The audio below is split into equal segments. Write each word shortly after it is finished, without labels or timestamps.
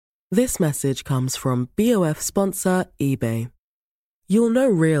This message comes from BOF sponsor eBay. You'll know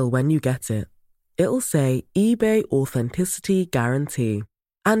real when you get it. It'll say eBay Authenticity Guarantee.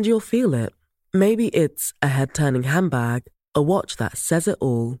 And you'll feel it. Maybe it's a head-turning handbag, a watch that says it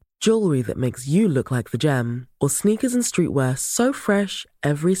all, jewelry that makes you look like the gem, or sneakers and streetwear so fresh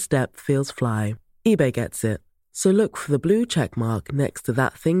every step feels fly. eBay gets it. So look for the blue check mark next to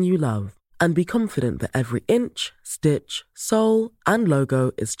that thing you love. And be confident that every inch, stitch, sole, and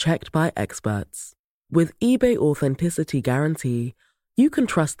logo is checked by experts. With eBay Authenticity Guarantee, you can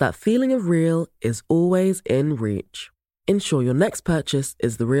trust that feeling of real is always in reach. Ensure your next purchase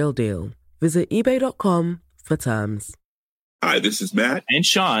is the real deal. Visit ebay.com for terms. Hi, this is Matt and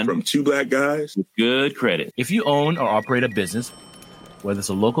Sean from Two Black Guys with Good Credit. If you own or operate a business, whether it's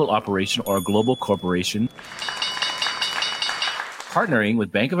a local operation or a global corporation, partnering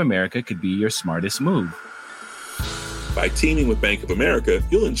with Bank of America could be your smartest move. By teaming with Bank of America,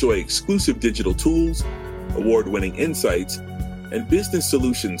 you'll enjoy exclusive digital tools, award-winning insights, and business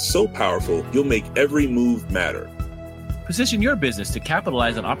solutions so powerful you'll make every move matter. Position your business to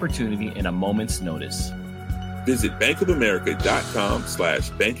capitalize on opportunity in a moment's notice. Visit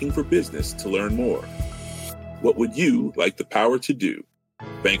bankofamerica.com/banking for business to learn more. What would you like the power to do?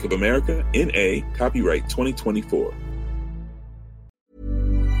 Bank of America, N.A., copyright 2024.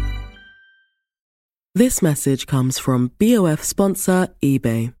 This message comes from BOF sponsor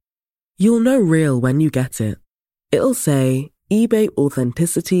eBay. You'll know real when you get it. It'll say eBay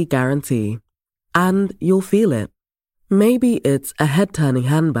Authenticity Guarantee. And you'll feel it. Maybe it's a head-turning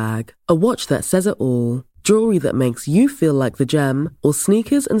handbag, a watch that says it all, jewelry that makes you feel like the gem, or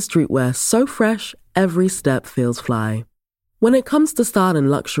sneakers and streetwear so fresh every step feels fly. When it comes to style and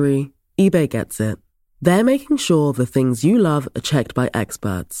luxury, eBay gets it. They're making sure the things you love are checked by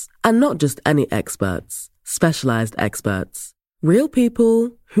experts. And not just any experts, specialized experts. Real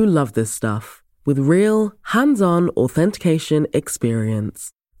people who love this stuff, with real, hands-on authentication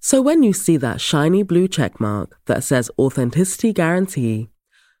experience. So when you see that shiny blue checkmark that says Authenticity Guarantee,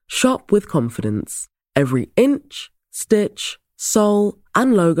 shop with confidence. Every inch, stitch, sole,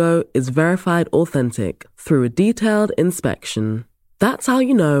 and logo is verified authentic through a detailed inspection. That's how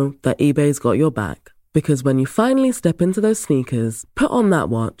you know that eBay's got your back. Because when you finally step into those sneakers, put on that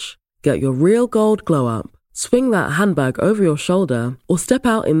watch, get your real gold glow up, swing that handbag over your shoulder, or step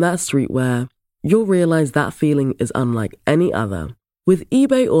out in that streetwear, you'll realize that feeling is unlike any other. With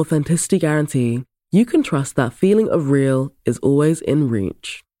eBay Authenticity Guarantee, you can trust that feeling of real is always in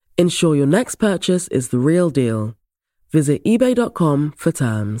reach. Ensure your next purchase is the real deal. Visit ebay.com for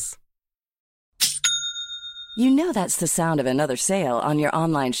terms. You know that's the sound of another sale on your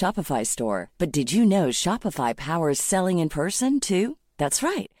online Shopify store. But did you know Shopify powers selling in person, too? That's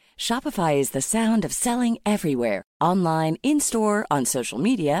right. Shopify is the sound of selling everywhere. Online, in-store, on social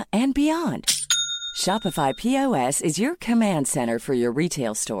media, and beyond. Shopify POS is your command center for your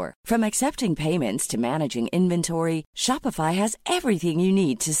retail store. From accepting payments to managing inventory, Shopify has everything you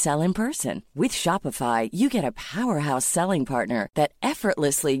need to sell in person. With Shopify, you get a powerhouse selling partner that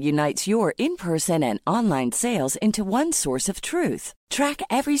effortlessly unites your in-person and online sales into one source of truth. Track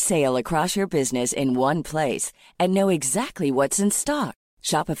every sale across your business in one place and know exactly what's in stock.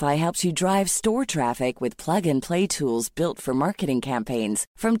 Shopify helps you drive store traffic with plug-and-play tools built for marketing campaigns,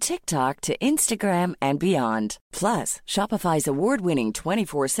 from TikTok to Instagram and beyond. Plus, Shopify's award-winning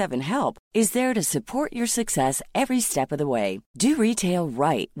 24/7 help is there to support your success every step of the way. Do retail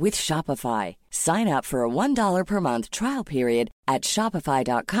right with Shopify. Sign up for a $1 per month trial period at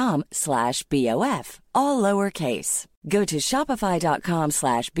shopify.com/BOF, all lowercase. Go to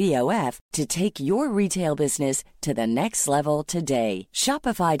shopify.com/BOF to take your retail business to the next level today.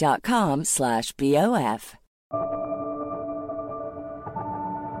 Shopify.com/BOF.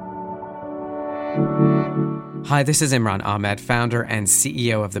 Hi, this is Imran Ahmed, founder and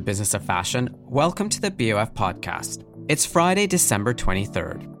CEO of the Business of Fashion. Welcome to the BOF podcast. It's Friday, December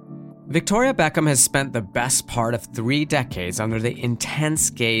 23rd. Victoria Beckham has spent the best part of 3 decades under the intense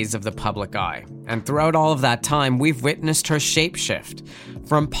gaze of the public eye. And throughout all of that time, we've witnessed her shapeshift.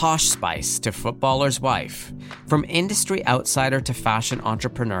 From posh spice to footballer's wife. From industry outsider to fashion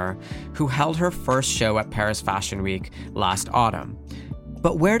entrepreneur who held her first show at Paris Fashion Week last autumn.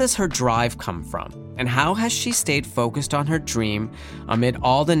 But where does her drive come from? And how has she stayed focused on her dream amid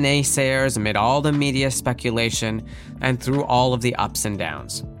all the naysayers, amid all the media speculation, and through all of the ups and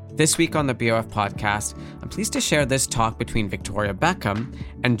downs? This week on the BOF podcast, I'm pleased to share this talk between Victoria Beckham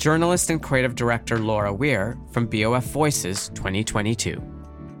and journalist and creative director Laura Weir from BOF Voices 2022.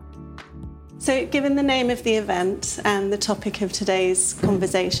 So, given the name of the event and the topic of today's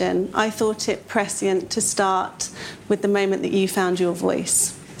conversation, I thought it prescient to start with the moment that you found your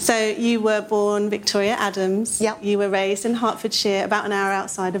voice. So you were born Victoria Adams. Yep. You were raised in Hertfordshire, about an hour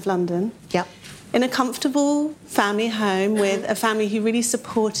outside of London. Yep. In a comfortable family home with a family who really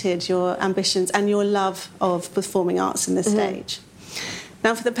supported your ambitions and your love of performing arts in the stage.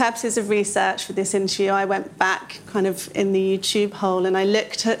 Now, for the purposes of research for this interview, I went back kind of in the YouTube hole and I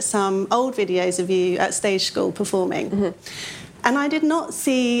looked at some old videos of you at stage school performing. And I did not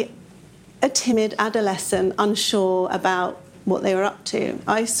see a timid adolescent unsure about what they were up to.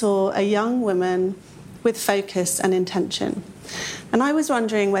 I saw a young woman with focus and intention. And I was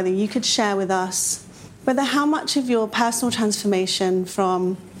wondering whether you could share with us whether how much of your personal transformation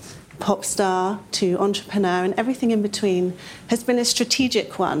from pop star to entrepreneur and everything in between has been a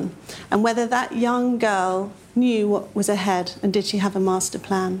strategic one, and whether that young girl knew what was ahead and did she have a master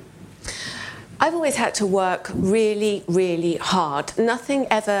plan? I've always had to work really, really hard. Nothing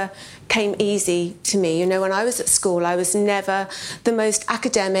ever came easy to me. You know, when I was at school, I was never the most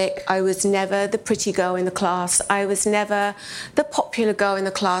academic. I was never the pretty girl in the class. I was never the popular girl in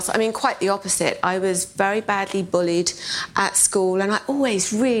the class. I mean, quite the opposite. I was very badly bullied at school, and I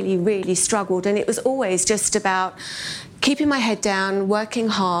always really, really struggled. And it was always just about keeping my head down, working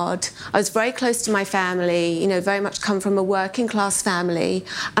hard. I was very close to my family, you know, very much come from a working class family.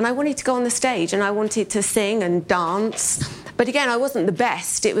 And I wanted to go on the stage and I wanted to sing and dance. But again, I wasn't the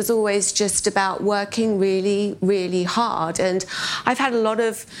best. It was always just about working really, really hard. And I've had a lot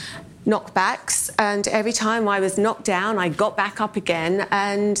of knockbacks, and every time I was knocked down, I got back up again,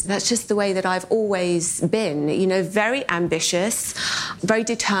 and that's just the way that I've always been, you know, very ambitious, very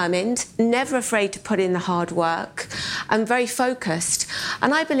determined, never afraid to put in the hard work, and very focused.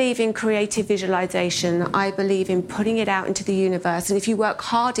 And I believe in creative visualization. I believe in putting it out into the universe, and if you work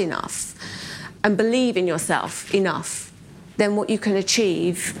hard enough and believe in yourself enough, then what you can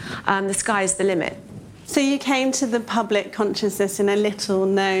achieve, the sky's the limit. So you came to the public consciousness in a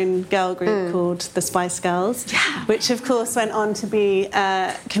little-known girl group called the Spice Girls, which, of course, went on to be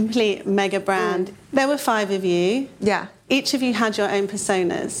a complete mega brand. There were 5 of you. Yeah. Each of you had your own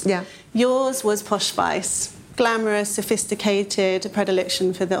personas. Yeah. Yours was Posh Spice, glamorous, sophisticated, a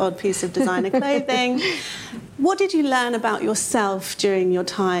predilection for the odd piece of designer clothing. What did you learn about yourself during your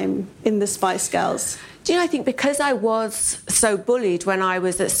time in the Spice Girls? Do you know, I think because I was so bullied when I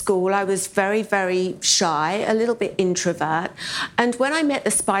was at school, I was very, very shy, a little bit introvert. And when I met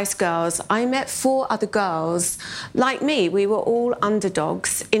the Spice Girls, I met 4 other girls like me. We were all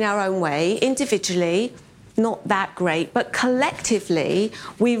underdogs in our own way, individually, not that great, but collectively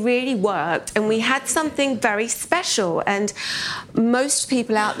we really worked and we had something very special, and most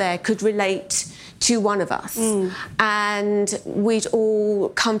people out there could relate to one of us. And we'd all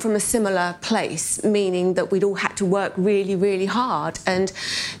come from a similar place, meaning that we'd all had to work really, really hard. And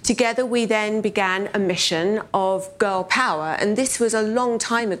together we then began a mission of girl power. And this was a long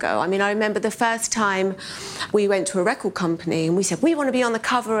time ago. I mean, I remember the first time we went to a record company and we said, we want to be on the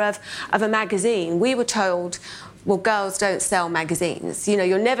cover of a magazine. We were told, well, girls don't sell magazines. You know,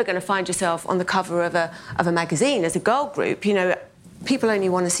 you're never going to find yourself on the cover of a magazine as a girl group. You know, people only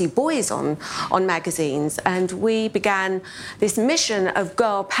want to see boys on magazines. And we began this mission of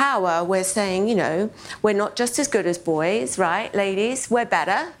girl power. We're saying, you know, we're not just as good as boys, right, ladies? We're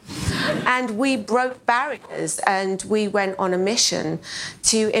better. And we broke barriers and we went on a mission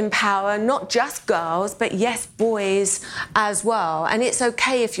to empower not just girls, but yes, boys as well. And it's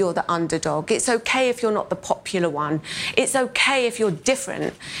okay if you're the underdog. It's okay if you're not the popular one. It's okay if you're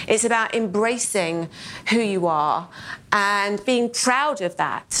different. It's about embracing who you are and being proud of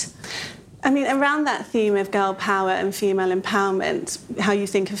that. I mean, around that theme of girl power and female empowerment, how you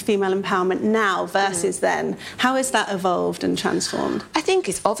think of female empowerment now versus then, how has that evolved and transformed? I think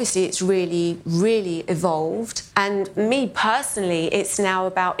it's really, really evolved. And me personally, it's now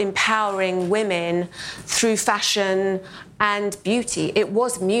about empowering women through fashion and beauty. It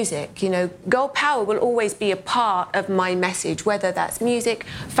was music, you know. Girl power will always be a part of my message, whether that's music,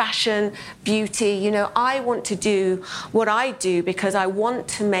 fashion, beauty. You know, I want to do what I do because I want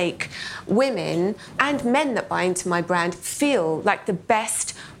to make women and men that buy into my brand feel like the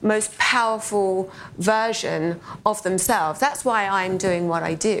best, most powerful version of themselves. That's why I'm doing what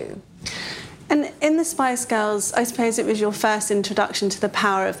I do. And in the Spice Girls, I suppose it was your first introduction to the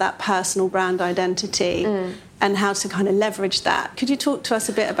power of that personal brand identity and how to kind of leverage that. Could you talk to us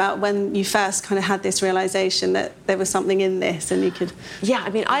a bit about when you first kind of had this realisation that there was something in this and you could... Yeah, I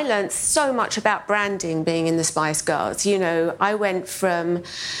mean, I learned so much about branding being in the Spice Girls. You know, I went from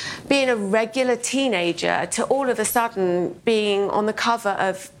being a regular teenager to all of a sudden being on the cover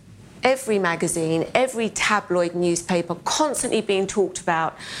of every magazine, every tabloid newspaper, constantly being talked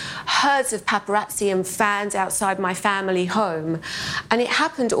about, herds of paparazzi and fans outside my family home. And it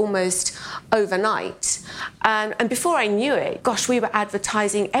happened almost overnight. And before I knew it, gosh, we were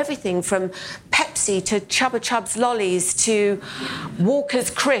advertising everything from Pepsi to Chubba Chub's lollies to Walker's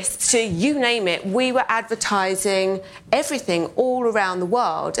crisps to you name it. We were advertising everything all around the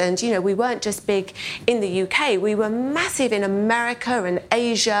world. And, you know, we weren't just big in the UK. We were massive in America and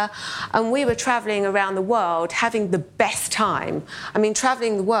Asia. And we were travelling around the world having the best time. I mean,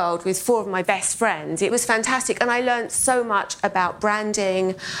 travelling the world with 4 of my best friends. It was fantastic. And I learned so much about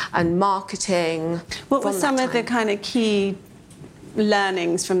branding and marketing. What were some of the kind of key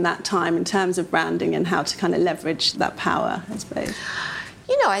learnings from that time in terms of branding and how to kind of leverage that power, I suppose?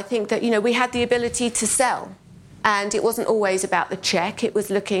 You know, I think that, you know, we had the ability to sell. And it wasn't always about the check. It was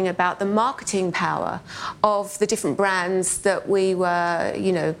looking about the marketing power of the different brands that we were,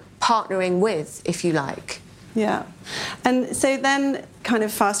 you know, partnering with, if you like. Yeah. And so then, kind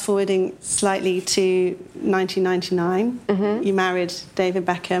of fast forwarding slightly to 1999, you married David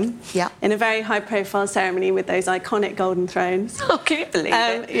Beckham in a very high profile ceremony with those iconic golden thrones. Oh, can you believe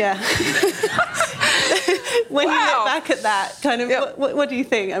it? Yeah. When you look back at that, kind of, what do you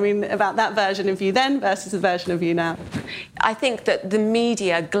think? I mean, about that version of you then versus the version of you now? I think that the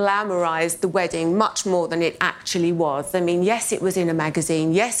media glamorised the wedding much more than it actually was. I mean, yes, it was in a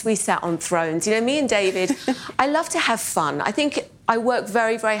magazine. Yes, we sat on thrones. You know, me and David, I love to have fun. I think I work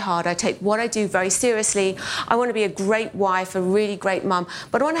very, very hard. I take what I do very seriously. I want to be a great wife, a really great mum,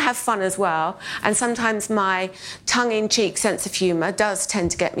 but I want to have fun as well. And sometimes my tongue-in-cheek sense of humour does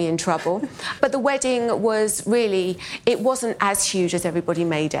tend to get me in trouble. But the wedding was really, it wasn't as huge as everybody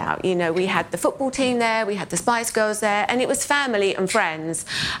made out. You know, we had the football team there, we had the Spice Girls there, and it was family and friends.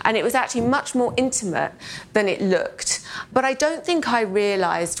 And it was actually much more intimate than it looked. But I don't think I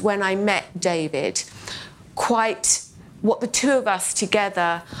realised when I met David quite what the two of us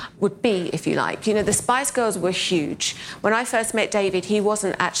together would be, if you like. You know, the Spice Girls were huge. When I first met David, he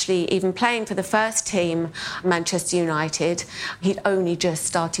wasn't actually even playing for the first team, Manchester United. He'd only just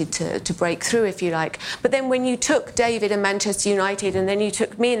started to break through, if you like. But then when you took David and Manchester United and then you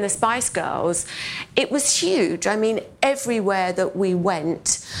took me and the Spice Girls, it was huge. I mean, everywhere that we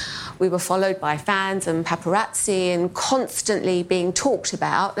went, we were followed by fans and paparazzi and constantly being talked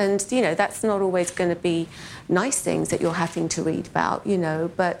about. And, you know, that's not always going to be nice things that you're having to read about, you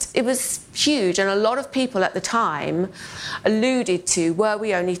know. But it was huge. And a lot of people at the time alluded to, were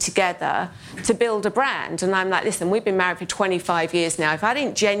we only together to build a brand? And I'm like, listen, we've been married for 25 years now. If I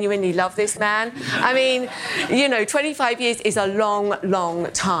didn't genuinely love this man, I mean, you know, 25 years is a long, long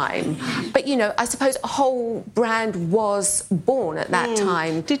time. But, you know, I suppose a whole brand was born at that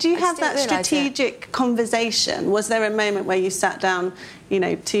time. Did you have that strategic conversation? Was there a moment where you sat down, you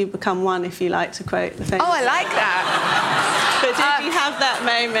know, to become one, if you like to quote the famous... Oh, I like that. But did you have that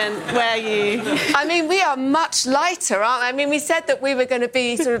moment where you... I mean, we are much lighter, aren't we? I mean, we said that we were going to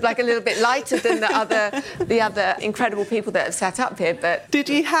be sort of like a little bit lighter than the other incredible people that have sat up here, but... Did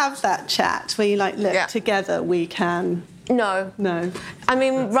you have that chat where you like, look, together we can... No. I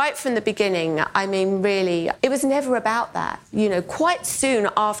mean, right from the beginning, I mean, really, it was never about that. You know, quite soon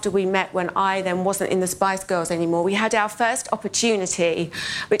after we met, when I then wasn't in the Spice Girls anymore, we had our first opportunity,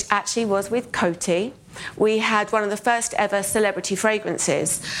 which actually was with Coty. We had one of the first ever celebrity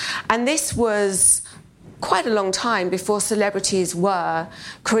fragrances. And this was quite a long time before celebrities were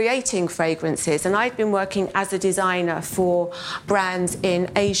creating fragrances. And I'd been working as a designer for brands in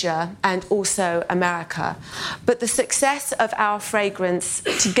Asia and also America. But the success of our fragrance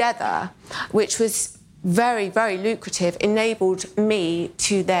together, which was very, very lucrative, enabled me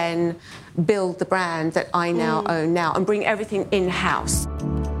to then build the brand that I now own now and bring everything in-house.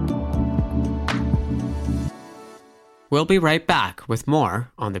 We'll be right back with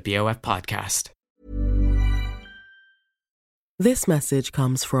more on the BOF podcast. This message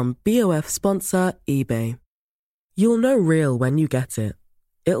comes from BOF sponsor eBay. You'll know real when you get it.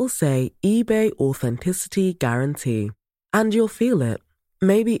 It'll say eBay Authenticity Guarantee. And you'll feel it.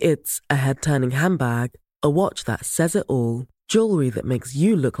 Maybe it's a head-turning handbag, a watch that says it all, jewelry that makes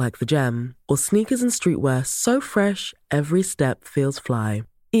you look like the gem, or sneakers and streetwear so fresh every step feels fly.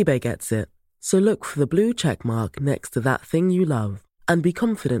 eBay gets it. So look for the blue check mark next to that thing you love. And be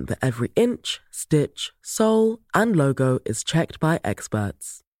confident that every inch, stitch, sole, and logo is checked by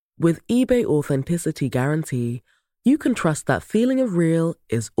experts. With eBay Authenticity Guarantee, you can trust that feeling of real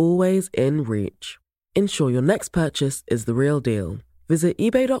is always in reach. Ensure your next purchase is the real deal. Visit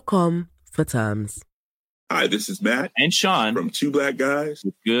ebay.com for terms. Hi, this is Matt and Sean from Two Black Guys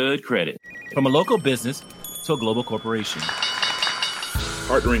with Good Credit. From a local business to a global corporation,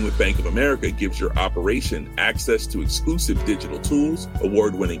 Partnering with Bank of America gives your operation access to exclusive digital tools,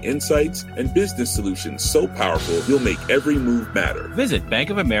 award-winning insights, and business solutions so powerful you'll make every move matter. Visit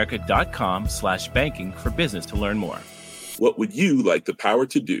bankofamerica.com/banking for business to learn more. What would you like the power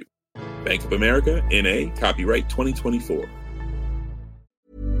to do? Bank of America, N.A., copyright 2024.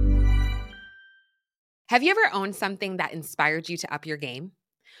 Have you ever owned something that inspired you to up your game?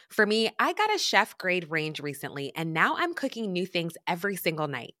 For me, I got a chef-grade range recently, and now I'm cooking new things every single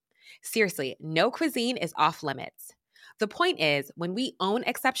night. Seriously, no cuisine is off limits. The point is, when we own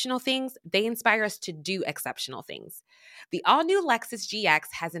exceptional things, they inspire us to do exceptional things. The all-new Lexus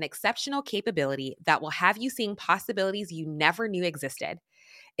GX has an exceptional capability that will have you seeing possibilities you never knew existed.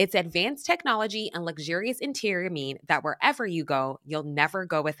 Its advanced technology and luxurious interior mean that wherever you go, you'll never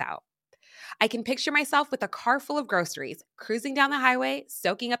go without. I can picture myself with a car full of groceries, cruising down the highway,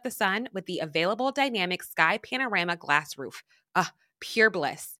 soaking up the sun with the available dynamic sky panorama glass roof. Pure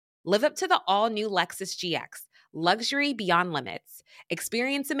bliss. Live up to the all-new Lexus GX. Luxury beyond limits.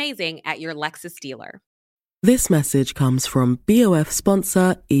 Experience amazing at your Lexus dealer. This message comes from BOF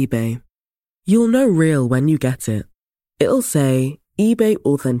sponsor eBay. You'll know real when you get it. It'll say eBay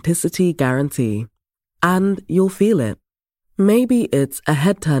Authenticity Guarantee. And you'll feel it. Maybe it's a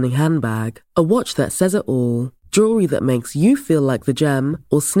head-turning handbag, a watch that says it all, jewelry that makes you feel like the gem,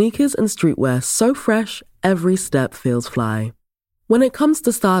 or sneakers and streetwear so fresh every step feels fly. When it comes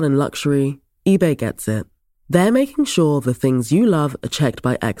to style and luxury, eBay gets it. They're making sure the things you love are checked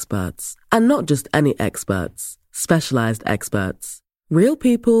by experts. And not just any experts, specialized experts. Real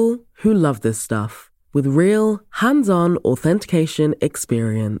people who love this stuff, with real, hands-on authentication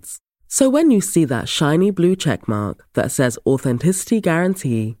experience. So when you see that shiny blue checkmark that says Authenticity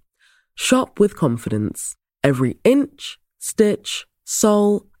Guarantee, shop with confidence. Every inch, stitch,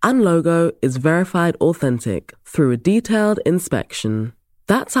 sole, and logo is verified authentic through a detailed inspection.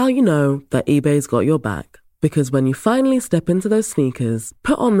 That's how you know that eBay's got your back. Because when you finally step into those sneakers,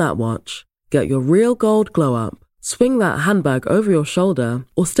 put on that watch, get your real gold glow up, swing that handbag over your shoulder,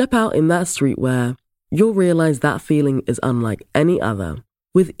 or step out in that streetwear, you'll realize that feeling is unlike any other.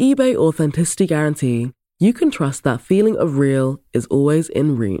 With eBay Authenticity Guarantee, you can trust that feeling of real is always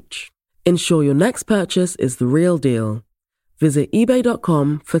in reach. Ensure your next purchase is the real deal. Visit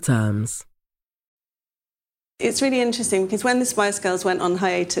ebay.com for terms. It's really interesting because when the Spice Girls went on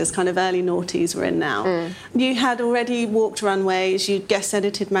hiatus, kind of early noughties were in now, you had already walked runways, you'd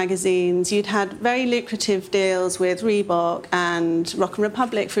guest-edited magazines, you'd had very lucrative deals with Reebok and Rock &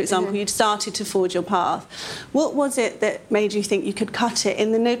 Republic, for example. You'd started to forge your path. What was it that made you think you could cut it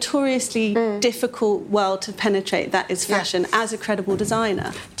in the notoriously difficult world to penetrate that is fashion as a credible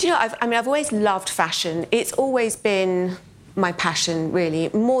designer? Do you know, I've always loved fashion. It's always been my passion, really,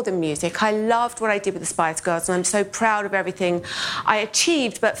 more than music. I loved what I did with the Spice Girls, and I'm so proud of everything I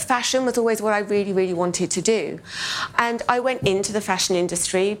achieved, but fashion was always what I really, really wanted to do. And I went into the fashion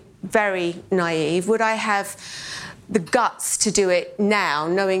industry very naive. Would I have the guts to do it now,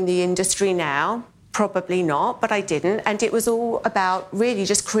 knowing the industry now? Probably not, but I didn't. And it was all about really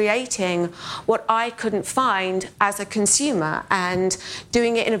just creating what I couldn't find as a consumer and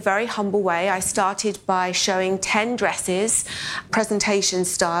doing it in a very humble way. I started by showing 10 dresses, presentation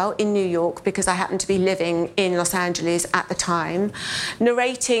style, in New York, because I happened to be living in Los Angeles at the time,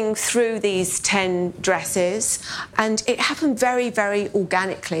 narrating through these 10 dresses. And it happened very, very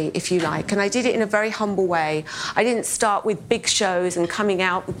organically, if you like. And I did it in a very humble way. I didn't start with big shows and coming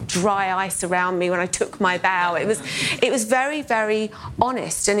out with dry ice around me when I took my bow. It was very, very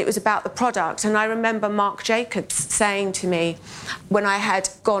honest, and it was about the product. And I remember Marc Jacobs saying to me, when I had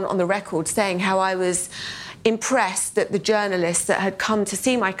gone on the record, saying how I was impressed that the journalists that had come to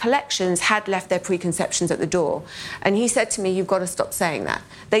see my collections had left their preconceptions at the door. And he said to me, you've got to stop saying that.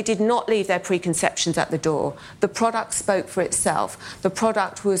 They did not leave their preconceptions at the door. The product spoke for itself. The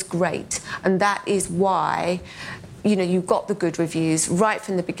product was great. And that is why, you know, you got the good reviews right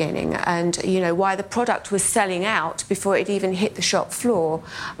from the beginning, and, you know, why the product was selling out before it even hit the shop floor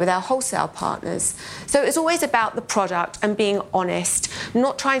with our wholesale partners. So it's always about the product and being honest,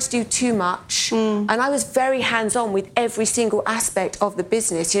 not trying to do too much. And I was very hands-on with every single aspect of the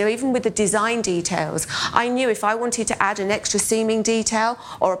business, you know, even with the design details. I knew if I wanted to add an extra seaming detail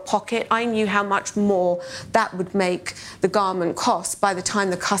or a pocket, I knew how much more that would make the garment cost by the time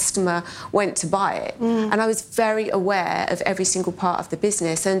the customer went to buy it. And I was very aware of every single part of the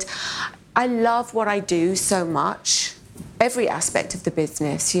business, and I love what I do so much, every aspect of the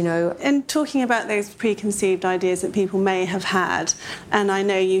business, you know. And talking about those preconceived ideas that people may have had, and I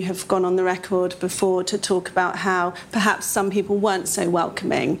know you have gone on the record before to talk about how perhaps some people weren't so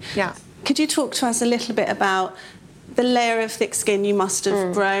welcoming. Yeah. Could you talk to us a little bit about the layer of thick skin you must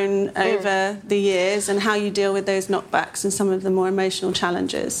have grown over the years, and how you deal with those knockbacks and some of the more emotional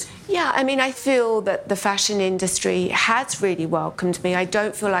challenges. Yeah, I mean, I feel that the fashion industry has really welcomed me. I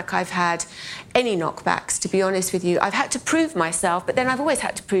don't feel like I've had any knockbacks, to be honest with you. I've had to prove myself, but then I've always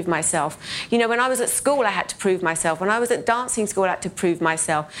had to prove myself. You know, when I was at school, I had to prove myself. When I was at dancing school, I had to prove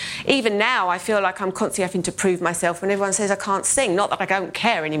myself. Even now, I feel like I'm constantly having to prove myself when everyone says I can't sing. Not that I don't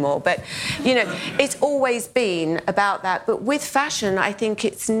care anymore, but, you know, it's always been about that. But with fashion, I think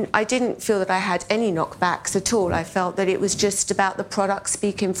I didn't feel that I had any knockbacks at all. I felt that it was just about the product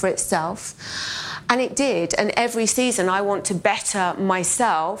speaking for itself. And it did. And every season, I want to better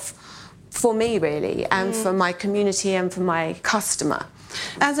myself for me, really, and for my community and for my customer.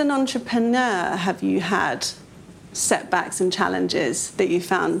 As an entrepreneur, have you had setbacks and challenges that you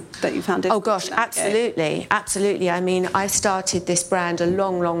found difficult? Oh gosh, absolutely. I mean, I started this brand a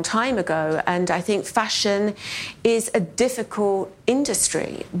long time ago, and I think fashion is a difficult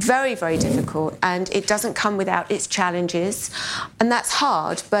industry, very difficult, and it doesn't come without its challenges, and that's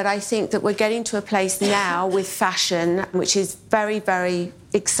hard. But I think that we're getting to a place now with fashion which is very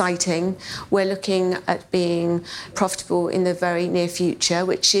exciting. We're looking at being profitable in the very near future,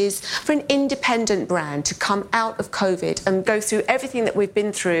 which is for an independent brand to come out of COVID and go through everything that we've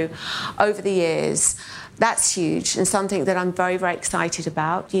been through over the years. That's huge and something that I'm very excited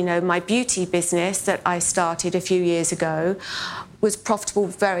about. You know, my beauty business that I started a few years ago was profitable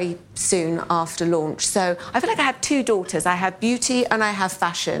very soon after launch. So I feel like I have two daughters. I have beauty and I have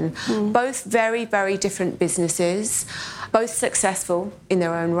fashion, both very different businesses, both successful in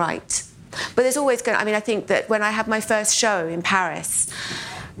their own right. But there's always I think that when I had my first show in Paris,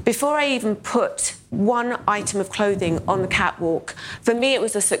 before I even put one item of clothing on the catwalk, for me it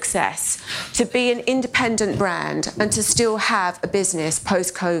was a success to be an independent brand and to still have a business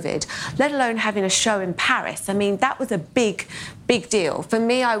post-COVID, let alone having a show in Paris. I mean, that was a big deal. For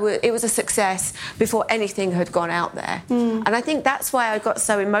me, it was a success before anything had gone out there. And I think that's why I got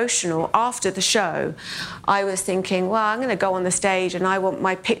so emotional after the show. I was thinking, well, I'm going to go on the stage and I want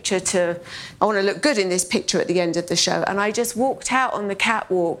to look good in this picture at the end of the show. And I just walked out on the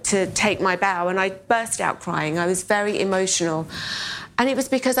catwalk to take my bow and I burst out crying. I was very emotional. And it was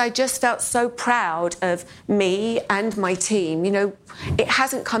because I just felt so proud of me and my team. You know, it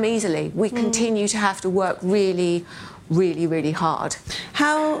hasn't come easily. We continue to have to work really hard.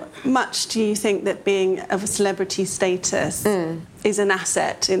 How much do you think that being of a celebrity status is an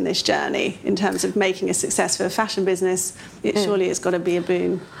asset in this journey in terms of making a success for a fashion business? Surely it's got to be a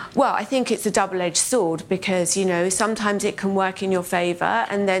boon. Well, I think it's a double-edged sword because, you know, sometimes it can work in your favour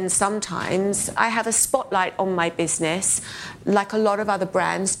and then sometimes I have a spotlight on my business like a lot of other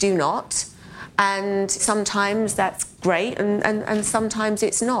brands do not. And sometimes that's great and sometimes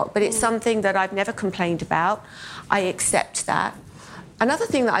it's not. But it's something that I've never complained about. I accept that. Another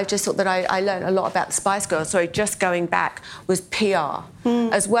thing that I just thought that I learned a lot about the Spice Girls, just going back, was PR,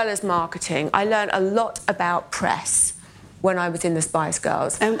 as well as marketing. I learned a lot about press when I was in the Spice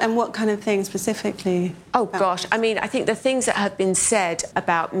Girls. And what kind of things specifically? Oh, gosh. I mean, I think the things that have been said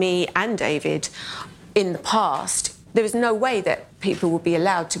about me and David in the past, there is no way that people will be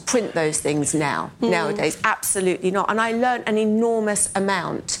allowed to print those things nowadays. Absolutely not. And I learned an enormous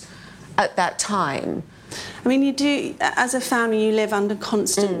amount at that time. I mean, you do, as a family, you live under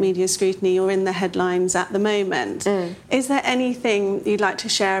constant media scrutiny. You're in the headlines at the moment. Is there anything you'd like to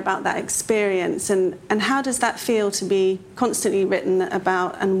share about that experience? And how does that feel to be constantly written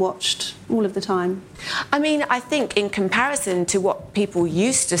about and watched all of the time? I mean, I think in comparison to what people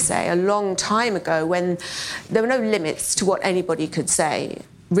used to say a long time ago, when there were no limits to what anybody could say,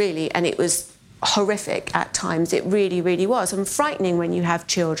 really, and it was horrific at times. It really was, and frightening when you have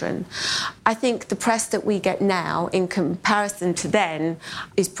children. I think the press that we get now, in comparison to then,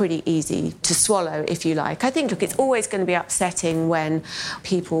 is pretty easy to swallow, if you like. I think, look, it's always going to be upsetting when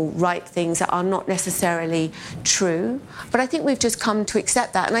people write things that are not necessarily true, but I think we've just come to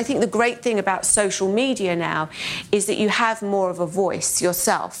accept that. And I think the great thing about social media now is that you have more of a voice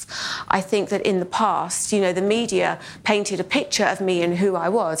yourself. I think that in the past, you know, the media painted a picture of me and who I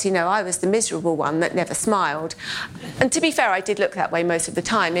was. You know, I was the miserable one that never smiled. And to be fair, I did look that way most of the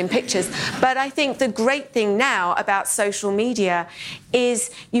time in pictures. But I think the great thing now about social media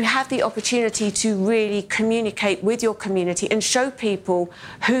is you have the opportunity to really communicate with your community and show people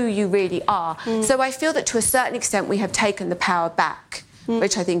who you really are. So I feel that to a certain extent we have taken the power back,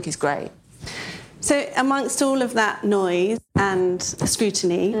 which I think is great. So amongst all of that noise and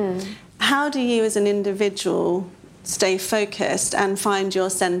scrutiny, how do you as an individual stay focused and find your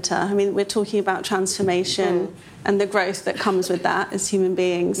centre? I mean, we're talking about transformation and the growth that comes with that as human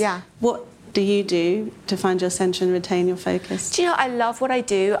beings. Yeah. do you do to find your centre and retain your focus? Do you know, I love what I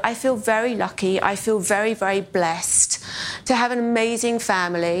do. I feel very lucky. I feel very, very blessed to have an amazing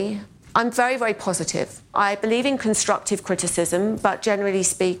family. I'm very, very positive. I believe in constructive criticism, but generally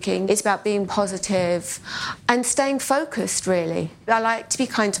speaking, it's about being positive and staying focused, really. I like to be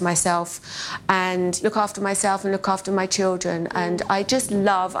kind to myself and look after myself and look after my children. And I just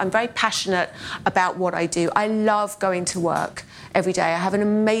I'm very passionate about what I do. I love going to work every day. I have an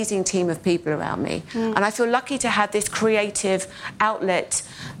amazing team of people around me. And I feel lucky to have this creative outlet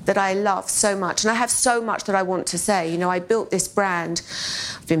that I love so much. And I have so much that I want to say. You know, I built this brand.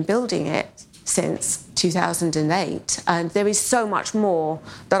 I've been building it since 2008, and there is so much more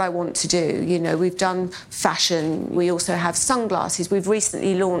that I want to do. You know, we've done fashion, we also have sunglasses, we've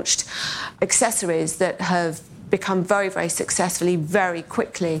recently launched accessories that have become very, very successfully, very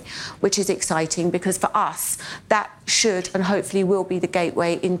quickly, which is exciting because for us, that should and hopefully will be the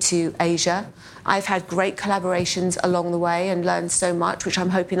gateway into Asia. I've had great collaborations along the way and learned so much, which I'm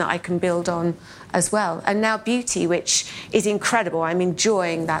hoping that I can build on as well. And now beauty, which is incredible. I'm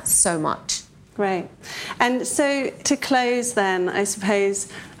enjoying that so much. Great. And so to close then, I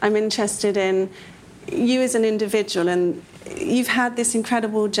suppose I'm interested in you as an individual, and you've had this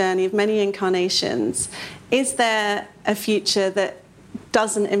incredible journey of many incarnations. Is there a future that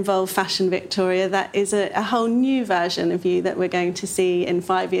doesn't involve Fashion Victoria, that is a whole new version of you that we're going to see in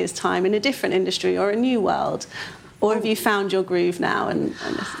 5 years' time in a different industry or a new world? Or have you found your groove now?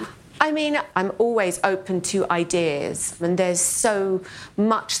 I mean, I'm always open to ideas, and there's so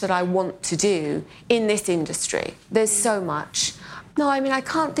much that I want to do in this industry. There's so much. No, I mean, I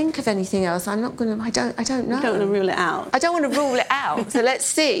can't think of anything else. I don't know. You don't want to rule it out. I don't want to rule it out, so let's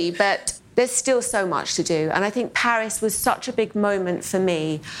see, but there's still so much to do. And I think Paris was such a big moment for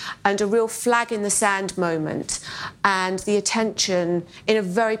me and a real flag in the sand moment, and the attention in a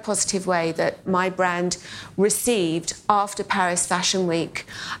very positive way that my brand received after Paris Fashion Week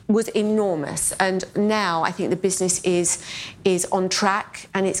was enormous. And now I think the business is on track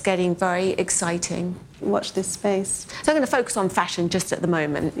and it's getting very exciting. Watch this space. So I'm going to focus on fashion just at the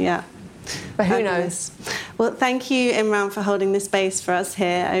moment. Yeah. But who knows? Well, thank you, Imran, for holding this space for us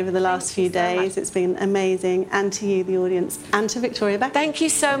here over the last few days. It's been amazing. And to you, the audience, and to Victoria Beckham. Thank you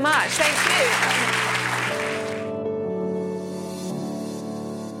so much. Thank you.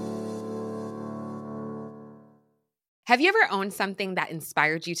 Have you ever owned something that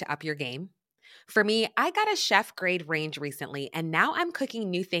inspired you to up your game? For me, I got a chef-grade range recently, and now I'm cooking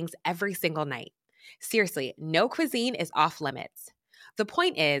new things every single night. Seriously, no cuisine is off limits. The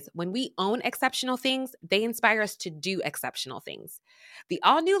point is, when we own exceptional things, they inspire us to do exceptional things. The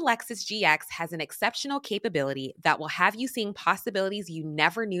all-new Lexus GX has an exceptional capability that will have you seeing possibilities you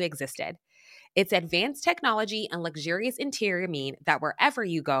never knew existed. Its advanced technology and luxurious interior mean that wherever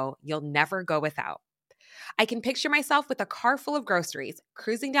you go, you'll never go without. I can picture myself with a car full of groceries,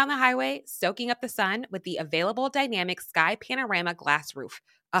 cruising down the highway, soaking up the sun with the available dynamic sky panorama glass roof.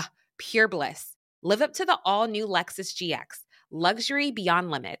 Pure bliss. Live up to the all-new Lexus GX. Luxury beyond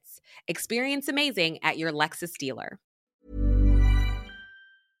limits. Experience amazing at your Lexus dealer.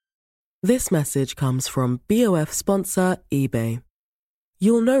 This message comes from BOF sponsor eBay.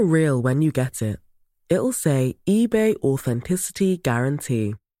 You'll know real when you get it. It'll say eBay Authenticity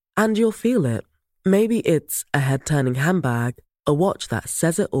Guarantee. And you'll feel it. Maybe it's a head-turning handbag, a watch that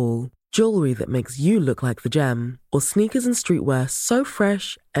says it all, jewelry that makes you look like the gem, or sneakers and streetwear so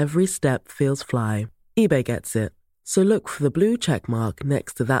fresh every step feels fly. eBay gets it. So look for the blue check mark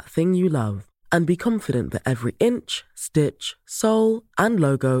next to that thing you love and be confident that every inch, stitch, sole, and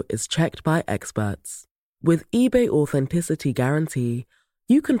logo is checked by experts. With eBay Authenticity Guarantee,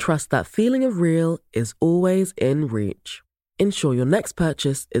 you can trust that feeling of real is always in reach. Ensure your next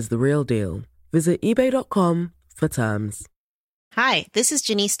purchase is the real deal. Visit ebay.com for terms. Hi, this is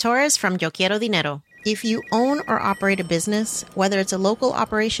Janice Torres from Yo Quiero Dinero. If you own or operate a business, whether it's a local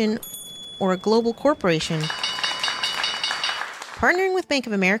operation or a global corporation, partnering with Bank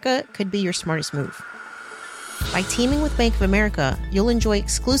of America could be your smartest move. By teaming with Bank of America, you'll enjoy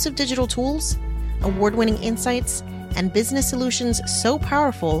exclusive digital tools, award-winning insights, and business solutions so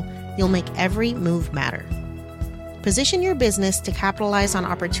powerful, you'll make every move matter. Position your business to capitalize on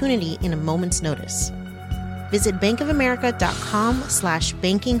opportunity in a moment's notice. Visit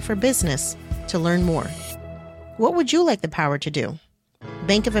bankofamerica.com/bankingforbusiness to learn more. What would you like the power to do?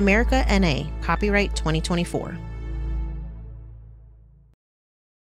 Bank of America, N.A., copyright 2024.